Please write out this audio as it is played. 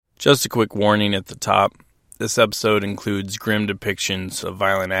Just a quick warning at the top. This episode includes grim depictions of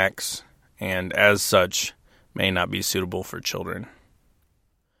violent acts, and as such, may not be suitable for children.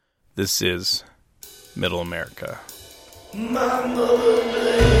 This is Middle America. My mother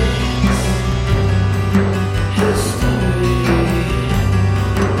blames history.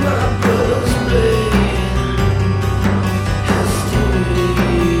 My brothers blame history.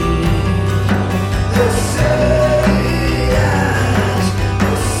 They say yes,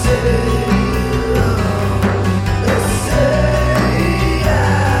 they say no. They say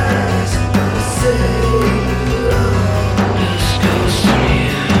yes, they say no. This goes to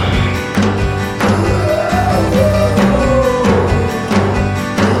you.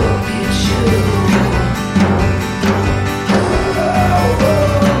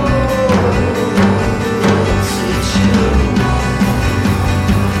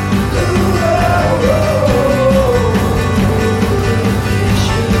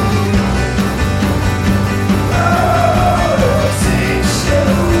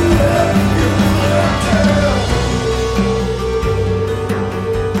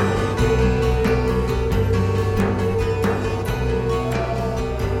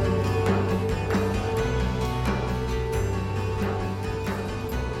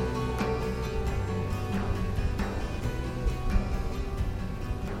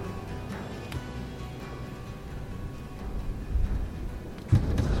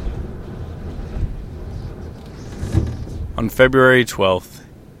 On February 12th,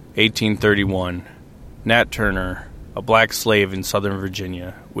 1831, Nat Turner, a black slave in Southern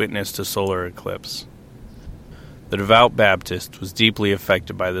Virginia, witnessed a solar eclipse. The devout Baptist was deeply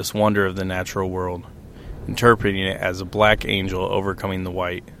affected by this wonder of the natural world, interpreting it as a black angel overcoming the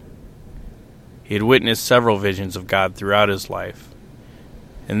white. He had witnessed several visions of God throughout his life.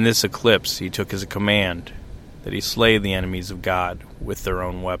 In this eclipse, he took as a command that he slay the enemies of God with their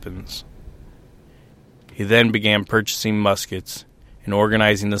own weapons. He then began purchasing muskets and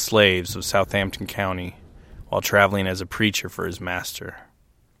organizing the slaves of Southampton County while traveling as a preacher for his master.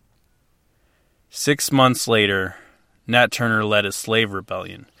 6 months later, Nat Turner led a slave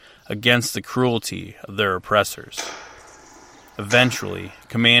rebellion against the cruelty of their oppressors, eventually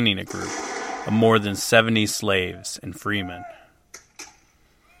commanding a group of more than 70 slaves and freemen.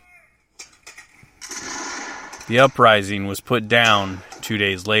 The uprising was put down 2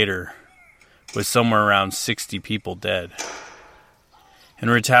 days later, with somewhere around 60 people dead. In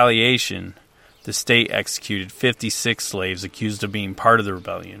retaliation, the state executed 56 slaves accused of being part of the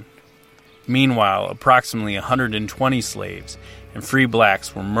rebellion. Meanwhile, approximately 120 slaves and free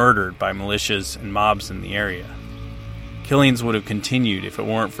blacks were murdered by militias and mobs in the area. Killings would have continued if it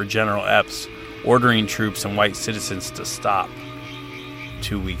weren't for General Epps ordering troops and white citizens to stop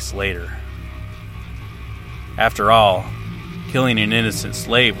 2 weeks later. After all, killing an innocent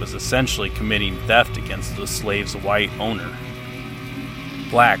slave was essentially committing theft against the slave's white owner.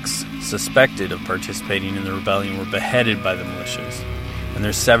 Blacks suspected of participating in the rebellion were beheaded by the militias, and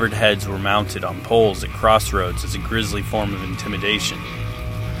their severed heads were mounted on poles at crossroads as a grisly form of intimidation.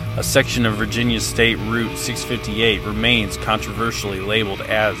 A section of Virginia State Route 658 remains controversially labeled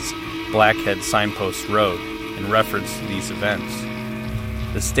as Blackhead Signpost Road in reference to these events.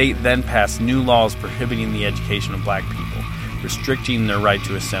 The state then passed new laws prohibiting the education of black people, restricting their right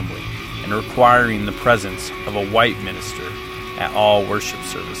to assembly, and requiring the presence of a white minister at all worship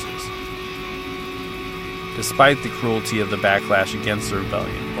services. Despite the cruelty of the backlash against the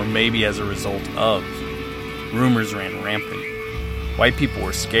rebellion, or maybe as a result of, rumors ran rampant. White people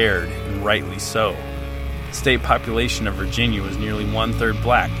were scared, and rightly so. The state population of Virginia was nearly 1/3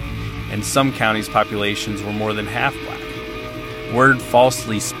 black, and some counties' populations were more than half black. Word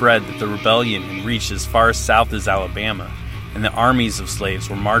falsely spread that the rebellion had reached as far south as Alabama, and the armies of slaves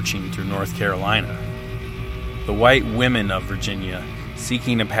were marching through North Carolina. The white women of Virginia,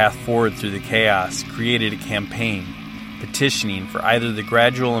 seeking a path forward through the chaos, created a campaign petitioning for either the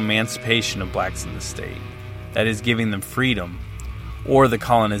gradual emancipation of blacks in the state, that is, giving them freedom, or the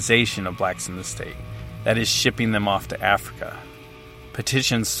colonization of blacks in the state, that is, shipping them off to Africa.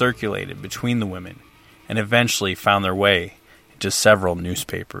 Petitions circulated between the women and eventually found their way into several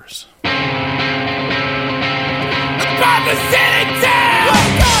newspapers. About the city town!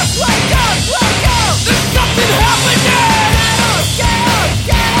 Wake up, wake up, wake up! There's something happening! Get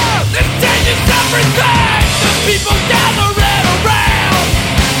up! This changes everything! The people gathering around!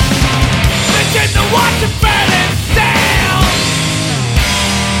 They came to watch it burning down!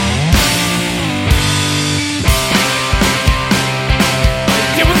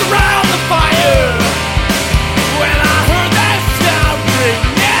 It was around the fire when I heard that sound ring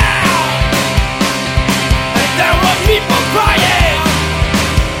out, and there were people crying.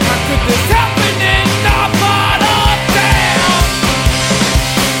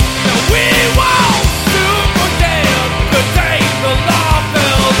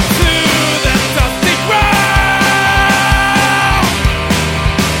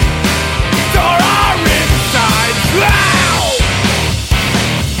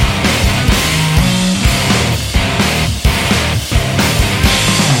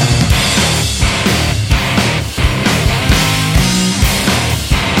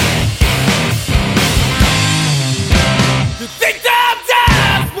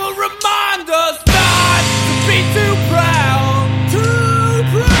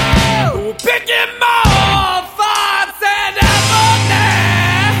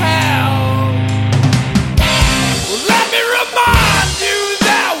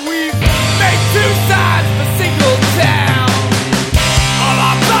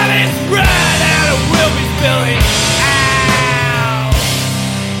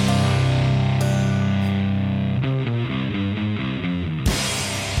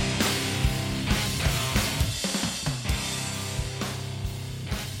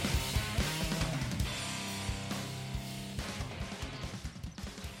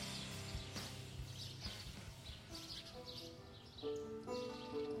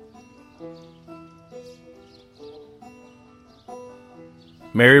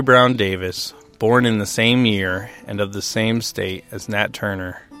 Mary Brown Davis, born in the same year and of the same state as Nat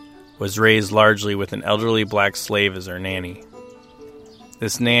Turner, was raised largely with an elderly black slave as her nanny.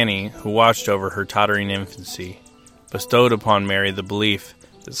 This nanny, who watched over her tottering infancy, bestowed upon Mary the belief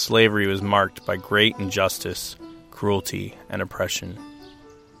that slavery was marked by great injustice, cruelty, and oppression.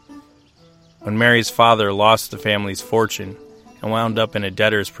 When Mary's father lost the family's fortune and wound up in a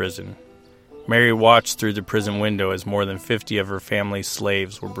debtor's prison, Mary watched through the prison window as more than 50 of her family's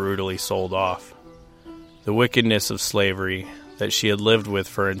slaves were brutally sold off. The wickedness of slavery that she had lived with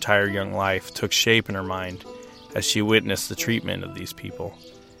for her entire young life took shape in her mind as she witnessed the treatment of these people,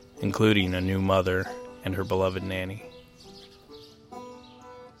 including a new mother and her beloved nanny.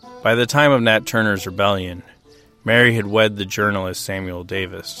 By the time of Nat Turner's rebellion, Mary had wed the journalist Samuel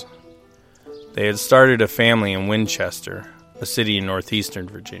Davis. They had started a family in Winchester, a city in northeastern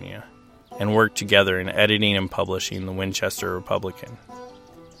Virginia, and worked together in editing and publishing the Winchester Republican.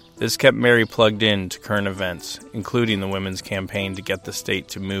 This kept Mary plugged in to current events, including the women's campaign to get the state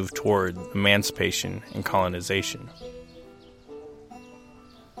to move toward emancipation and colonization.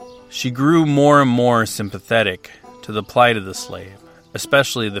 She grew more and more sympathetic to the plight of the slave,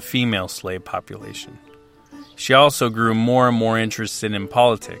 especially the female slave population. She also grew more and more interested in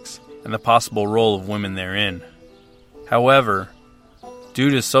politics and the possible role of women therein. However, due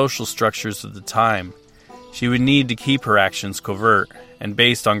to social structures of the time, she would need to keep her actions covert and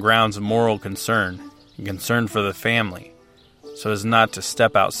based on grounds of moral concern and concern for the family, so as not to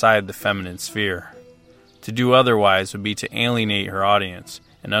step outside the feminine sphere. To do otherwise would be to alienate her audience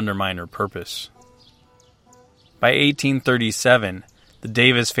and undermine her purpose. By 1837, the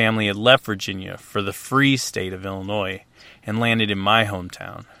Davis family had left Virginia for the free state of Illinois and landed in my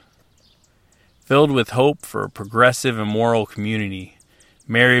hometown. Filled with hope for a progressive and moral community,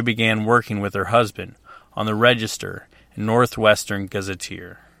 Mary began working with her husband on the Register and Northwestern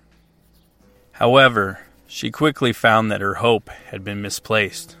Gazetteer. However, she quickly found that her hope had been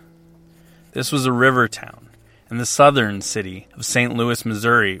misplaced. This was a river town, and the southern city of St. Louis,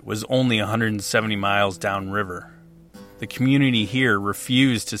 Missouri was only 170 miles downriver. The community here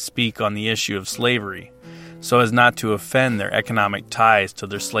refused to speak on the issue of slavery, so as not to offend their economic ties to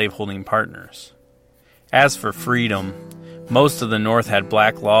their slaveholding partners. As for freedom, most of the North had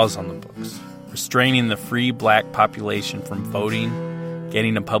black laws on the books, restraining the free black population from voting,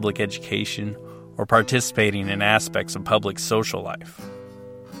 getting a public education, or participating in aspects of public social life.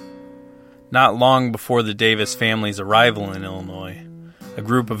 Not long before the Davis family's arrival in Illinois, a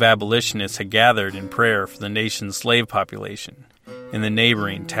group of abolitionists had gathered in prayer for the nation's slave population in the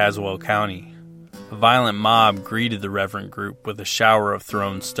neighboring Tazewell County. A violent mob greeted the reverent group with a shower of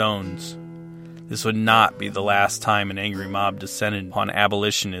thrown stones. This would not be the last time an angry mob descended upon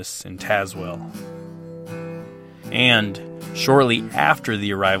abolitionists in Tazewell. And, shortly after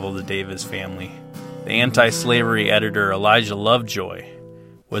the arrival of the Davis family, the anti-slavery editor Elijah Lovejoy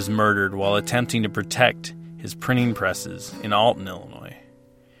was murdered while attempting to protect his printing presses in Alton, Illinois.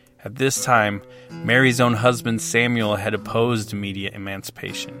 At this time, Mary's own husband Samuel had opposed immediate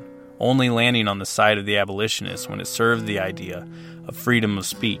emancipation, only landing on the side of the abolitionists when it served the idea of freedom of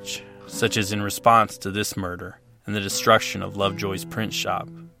speech, such as in response to this murder and the destruction of Lovejoy's print shop.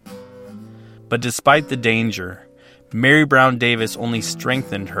 But despite the danger, Mary Brown Davis only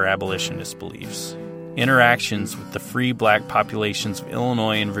strengthened her abolitionist beliefs. Interactions with the free black populations of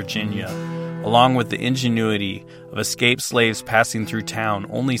Illinois and Virginia, along with the ingenuity of escaped slaves passing through town,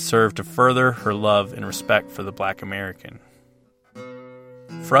 only served to further her love and respect for the black American.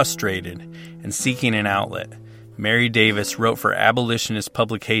 Frustrated and seeking an outlet, Mary Davis wrote for abolitionist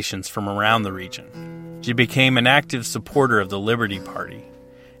publications from around the region. She became an active supporter of the Liberty Party,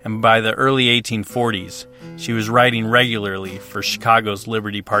 and by the early 1840s, she was writing regularly for Chicago's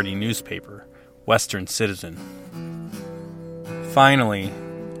Liberty Party newspaper, Western Citizen. Finally,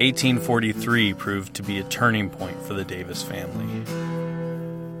 1843 proved to be a turning point for the Davis family.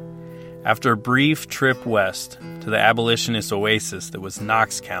 After a brief trip west to the abolitionist oasis that was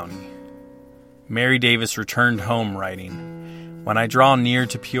Knox County, Mary Davis returned home writing, "When I draw near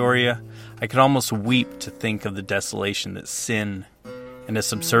to Peoria, I could almost weep to think of the desolation that sin and a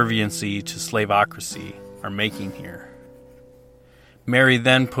subserviency to slaveocracy are making here." Mary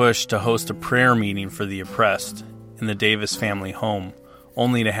then pushed to host a prayer meeting for the oppressed in the Davis family home,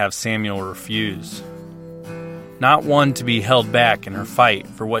 only to have Samuel refuse. Not one to be held back in her fight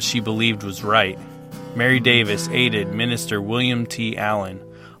for what she believed was right, Mary Davis aided Minister William T. Allen,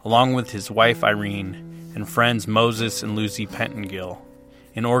 along with his wife Irene and friends Moses and Lucy Pettengill,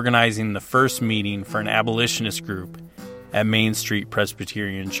 in organizing the first meeting for an abolitionist group at Main Street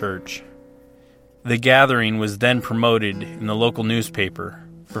Presbyterian Church. The gathering was then promoted in the local newspaper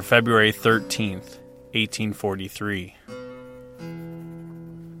for February 13th, 1843.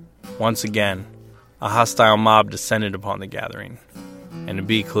 Once again, a hostile mob descended upon the gathering, and to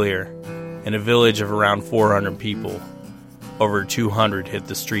be clear, in a village of around 400 people, over 200 hit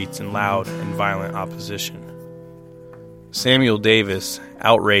the streets in loud and violent opposition. Samuel Davis,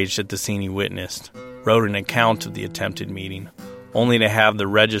 outraged at the scene he witnessed, wrote an account of the attempted meeting, only to have the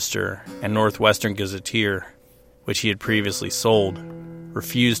Register and Northwestern Gazetteer, which he had previously sold,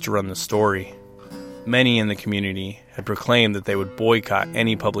 refuse to run the story. Many in the community had proclaimed that they would boycott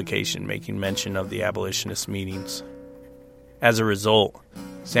any publication making mention of the abolitionist meetings. As a result,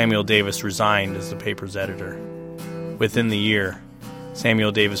 Samuel Davis resigned as the paper's editor. Within the year,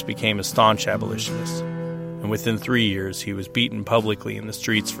 Samuel Davis became a staunch abolitionist, and within 3 years he was beaten publicly in the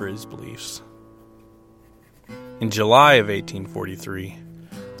streets for his beliefs. In July of 1843,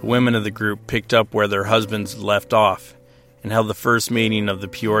 the women of the group picked up where their husbands had left off and held the first meeting of the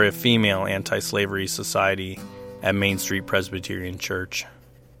Peoria Female Anti-Slavery Society at Main Street Presbyterian Church.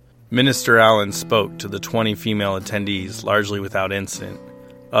 Minister Allen spoke to the 20 female attendees largely without incident,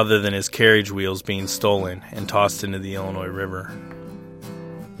 other than his carriage wheels being stolen and tossed into the Illinois River.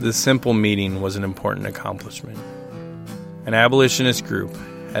 This simple meeting was an important accomplishment. An abolitionist group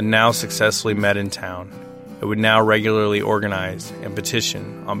had now successfully met in town. It would now regularly organize and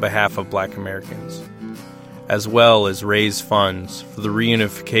petition on behalf of Black Americans, as well as raise funds for the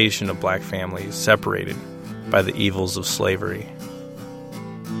reunification of Black families separated by the evils of slavery.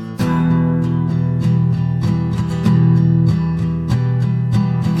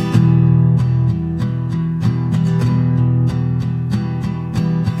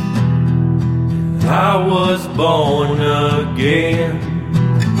 I was born again.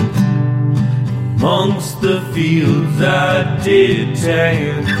 Amongst the fields I did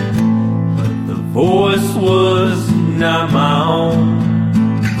tan, but the voice was not my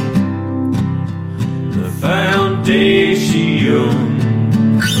own. The foundation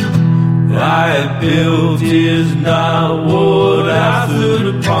I had built is not what I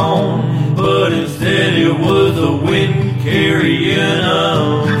stood upon, but instead it was the wind carrying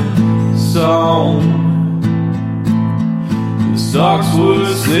a song. The socks were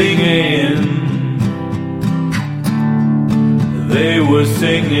singing. They were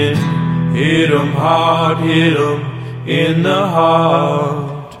singing, hit 'em hard, hit 'em in the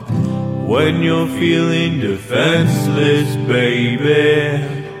heart. When you're feeling defenseless, baby,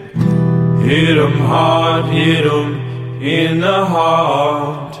 hit 'em hard, hit 'em in the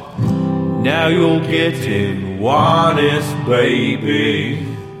heart. Now you're getting honest, baby.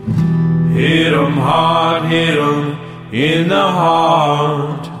 Hit 'em hard, hit 'em in the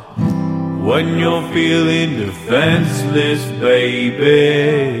heart. When you're feeling defenseless,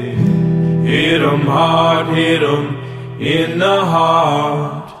 baby, hit 'em hard, hit 'em in the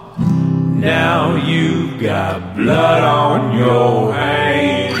heart. Now you got blood on your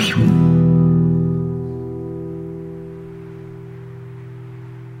hands.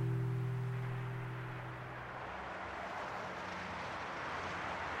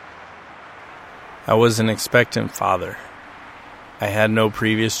 I was an expectant father. I had no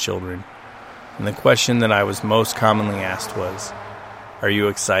previous children. And the question that I was most commonly asked was, "Are you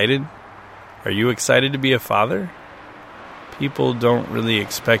excited? Are you excited to be a father?" People don't really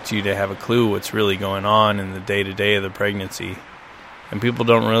expect you to have a clue what's really going on in the day-to-day of the pregnancy, and people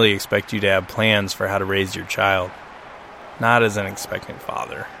don't really expect you to have plans for how to raise your child, not as an expectant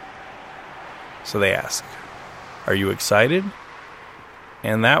father. So they ask, "Are you excited?"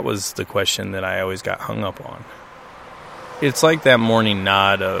 And that was the question that I always got hung up on. It's like that morning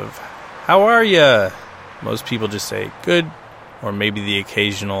nod of, "How are ya?" Most people just say, "Good," or maybe the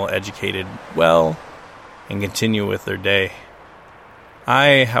occasional educated, "Well," and continue with their day.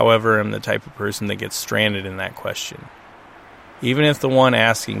 I, however, am the type of person that gets stranded in that question. Even if the one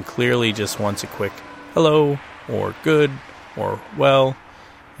asking clearly just wants a quick "hello," or "good," or "well,"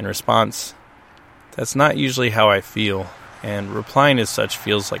 in response, that's not usually how I feel, and replying as such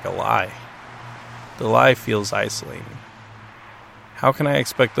feels like a lie. The lie feels isolating. How can I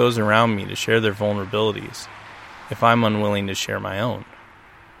expect those around me to share their vulnerabilities if I'm unwilling to share my own?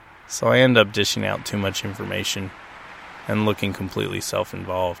 So I end up dishing out too much information and looking completely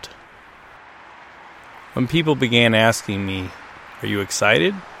self-involved. When people began asking me, "Are you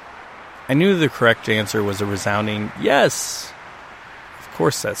excited?" I knew the correct answer was a resounding yes. Of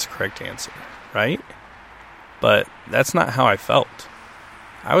course that's the correct answer, right? But that's not how I felt.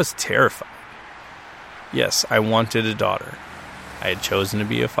 I was terrified. Yes, I wanted a daughter. I had chosen to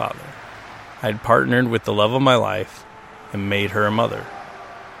be a father. I had partnered with the love of my life and made her a mother.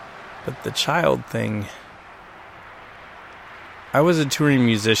 But the child thing... I was a touring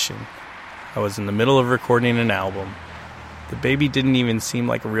musician. I was in the middle of recording an album. The baby didn't even seem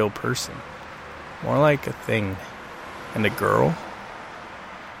like a real person. More like a thing. And a girl?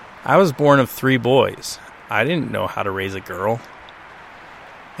 I was born of 3 boys. I didn't know how to raise a girl.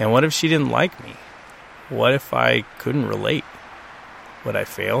 And what if she didn't like me? What if I couldn't relate? Would I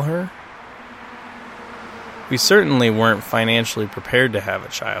fail her? We certainly weren't financially prepared to have a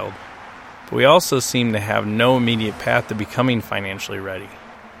child, but we also seemed to have no immediate path to becoming financially ready.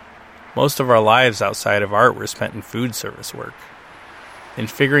 Most of our lives outside of art were spent in food service work. In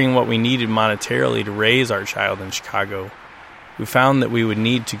figuring what we needed monetarily to raise our child in Chicago, we found that we would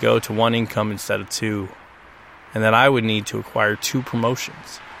need to go to 1 income instead of 2, and that I would need to acquire 2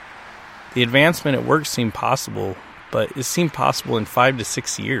 promotions. The advancement at work seemed possible, but it seemed possible in 5 to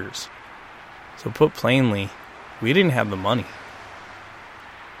 6 years. So put plainly, we didn't have the money.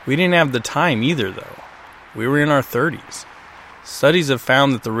 We didn't have the time either, though. We were in our 30s. Studies have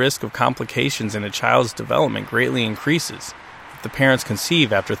found that the risk of complications in a child's development greatly increases if the parents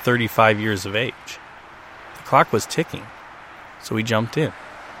conceive after 35 years of age. The clock was ticking, so we jumped in.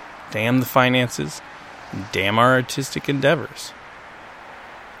 Damn the finances, and damn our artistic endeavors.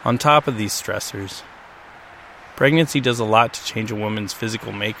 On top of these stressors, pregnancy does a lot to change a woman's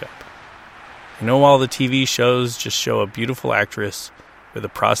physical makeup. I know all the TV shows just show a beautiful actress with a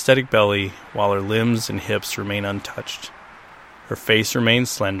prosthetic belly while her limbs and hips remain untouched. Her face remains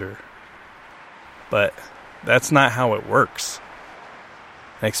slender. But that's not how it works.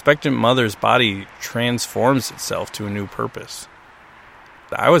 An expectant mother's body transforms itself to a new purpose.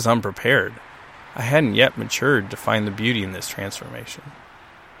 I was unprepared. I hadn't yet matured to find the beauty in this transformation.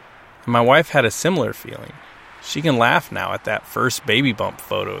 And my wife had a similar feeling. She can laugh now at that first baby bump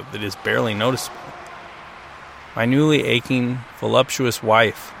photo that is barely noticeable. My newly aching, voluptuous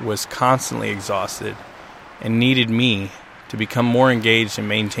wife was constantly exhausted and needed me to become more engaged in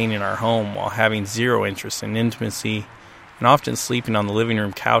maintaining our home while having zero interest in intimacy and often sleeping on the living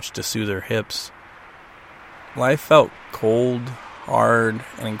room couch to soothe her hips. Life felt cold, hard,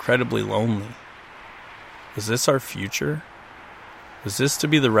 and incredibly lonely. Was this our future? Was this to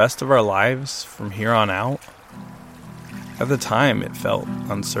be the rest of our lives from here on out? At the time, it felt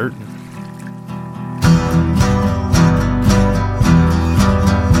uncertain.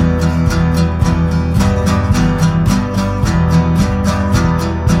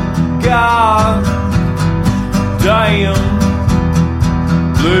 God damn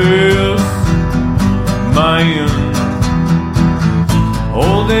this man,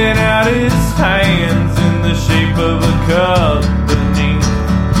 holding out his hands in the shape of a cup beneath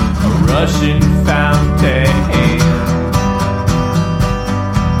a Russian fountain.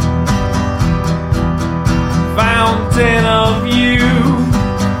 Fountain of youth,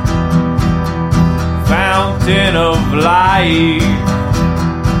 fountain of life.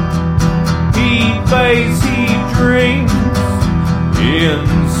 He bathes, he drinks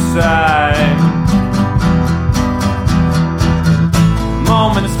inside.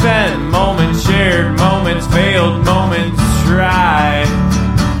 Moments spent, moments shared, moments failed, moments tried.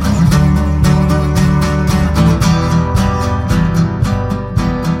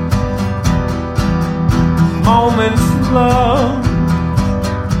 Moments love,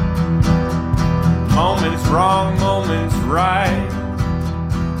 moments wrong, moments right,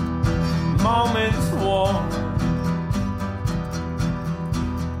 moments won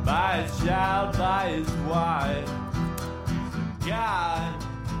by his child, by his wife. God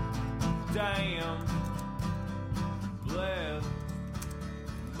damn bless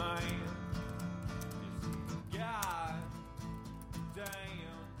man. God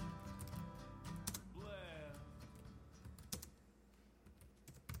damn bless.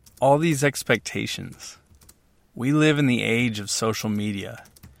 All these expectations. We live in the age of social media.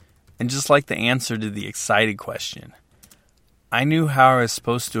 And just like the answer to the excited question, I knew how I was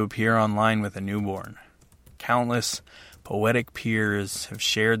supposed to appear online with a newborn. Countless poetic peers have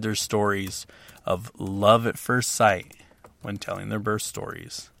shared their stories of love at first sight when telling their birth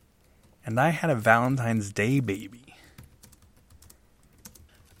stories. And I had a Valentine's Day baby.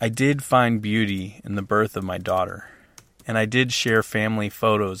 I did find beauty in the birth of my daughter, and I did share family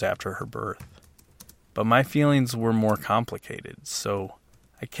photos after her birth. But my feelings were more complicated, so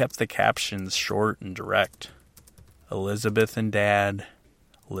I kept the captions short and direct. Elizabeth and Dad,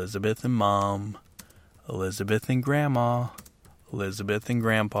 Elizabeth and Mom, Elizabeth and Grandma, Elizabeth and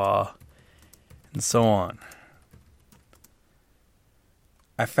Grandpa, and so on.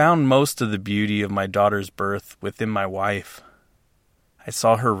 I found most of the beauty of my daughter's birth within my wife. I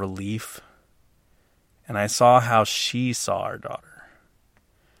saw her relief, and I saw how she saw our daughter.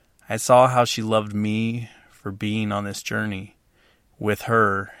 I saw how she loved me for being on this journey with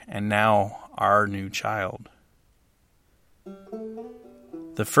her and now our new child.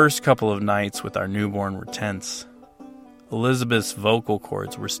 The first couple of nights with our newborn were tense. Elizabeth's vocal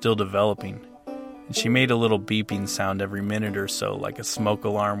cords were still developing, and she made a little beeping sound every minute or so like a smoke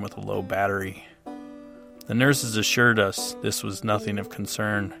alarm with a low battery. The nurses assured us this was nothing of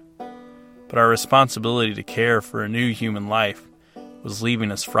concern, but our responsibility to care for a new human life was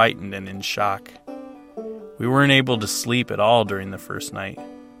leaving us frightened and in shock. We weren't able to sleep at all during the first night,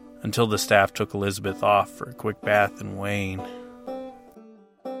 until the staff took Elizabeth off for a quick bath and weighing.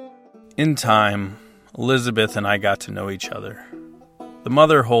 In time, Elizabeth and I got to know each other. The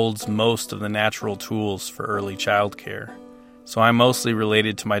mother holds most of the natural tools for early child care, so I'm mostly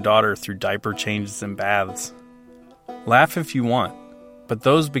related to my daughter through diaper changes and baths. Laugh if you want, but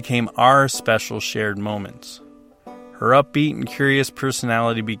those became our special shared moments. Her upbeat and curious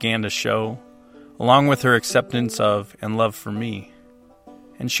personality began to show, along with her acceptance of and love for me.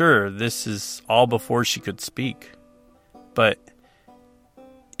 And sure, this is all before she could speak, but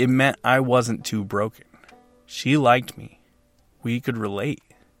it meant I wasn't too broken. She liked me. We could relate.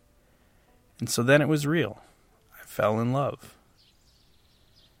 And so then it was real. I fell in love.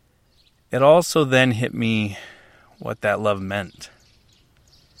 It also then hit me what that love meant.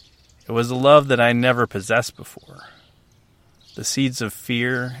 It was a love that I never possessed before. The seeds of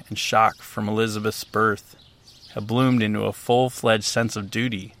fear and shock from Elizabeth's birth have bloomed into a full-fledged sense of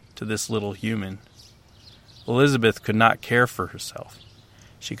duty to this little human. Elizabeth could not care for herself.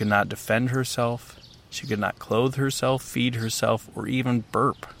 She could not defend herself. She could not clothe herself, feed herself, or even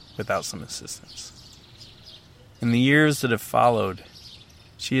burp without some assistance. In the years that have followed,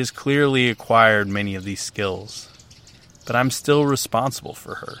 she has clearly acquired many of these skills, but I'm still responsible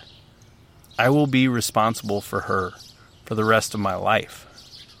for her. I will be responsible for her for the rest of my life.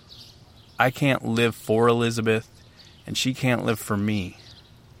 I can't live for Elizabeth, and she can't live for me.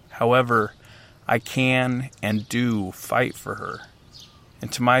 However, I can and do fight for her. And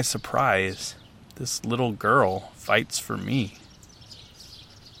to my surprise, this little girl fights for me.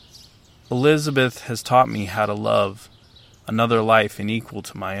 Elizabeth has taught me how to love another life unequal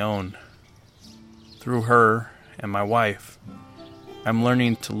to my own. Through her and my wife, I'm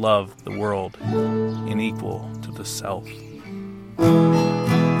learning to love the world unequal to the self.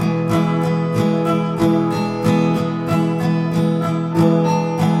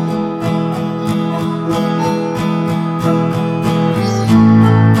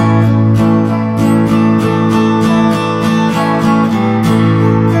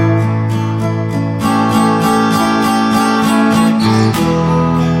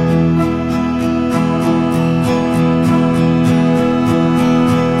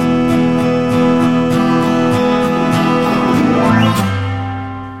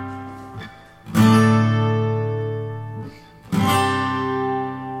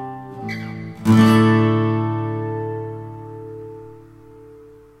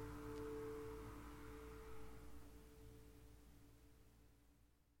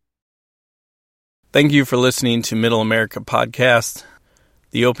 Thank you for listening to Middle America Podcast.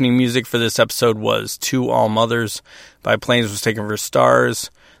 The opening music for this episode was To All Mothers by Planes Was Taken for Stars.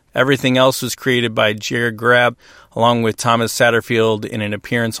 Everything else was created by Jared Grabb, along with Thomas Satterfield in an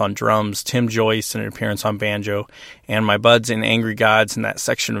appearance on drums, Tim Joyce in an appearance on banjo, and my buds and Angry Gods in that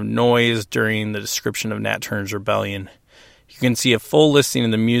section of noise during the description of Nat Turner's Rebellion. You can see a full listing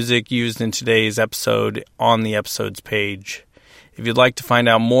of the music used in today's episode on the episode's page. If you'd like to find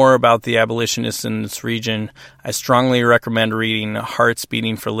out more about the abolitionists in this region, I strongly recommend reading Hearts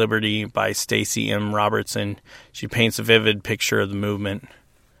Beating for Liberty by Stacey M. Robertson. She paints a vivid picture of the movement.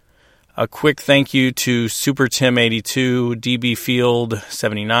 A quick thank you to Super Tim 82, DB Field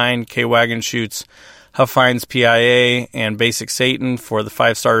 79, K Wagon Shoots, Huff Finds PIA, and Basic Satan for the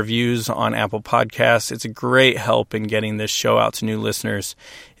 5-star reviews on Apple Podcasts. It's a great help in getting this show out to new listeners.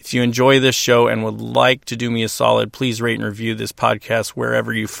 If you enjoy this show and would like to do me a solid, please rate and review this podcast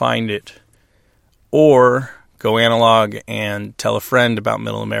wherever you find it. Or go analog and tell a friend about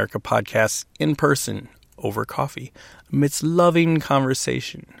Middle America Podcasts in person over coffee amidst loving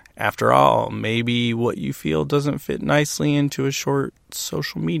conversation. After all, maybe what you feel doesn't fit nicely into a short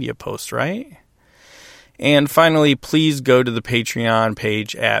social media post, right? And finally, please go to the Patreon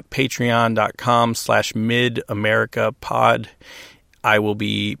page at patreon.com/midamericapod. I will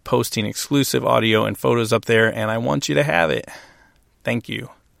be posting exclusive audio and photos up there, and I want you to have it. Thank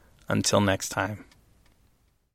you. Until next time.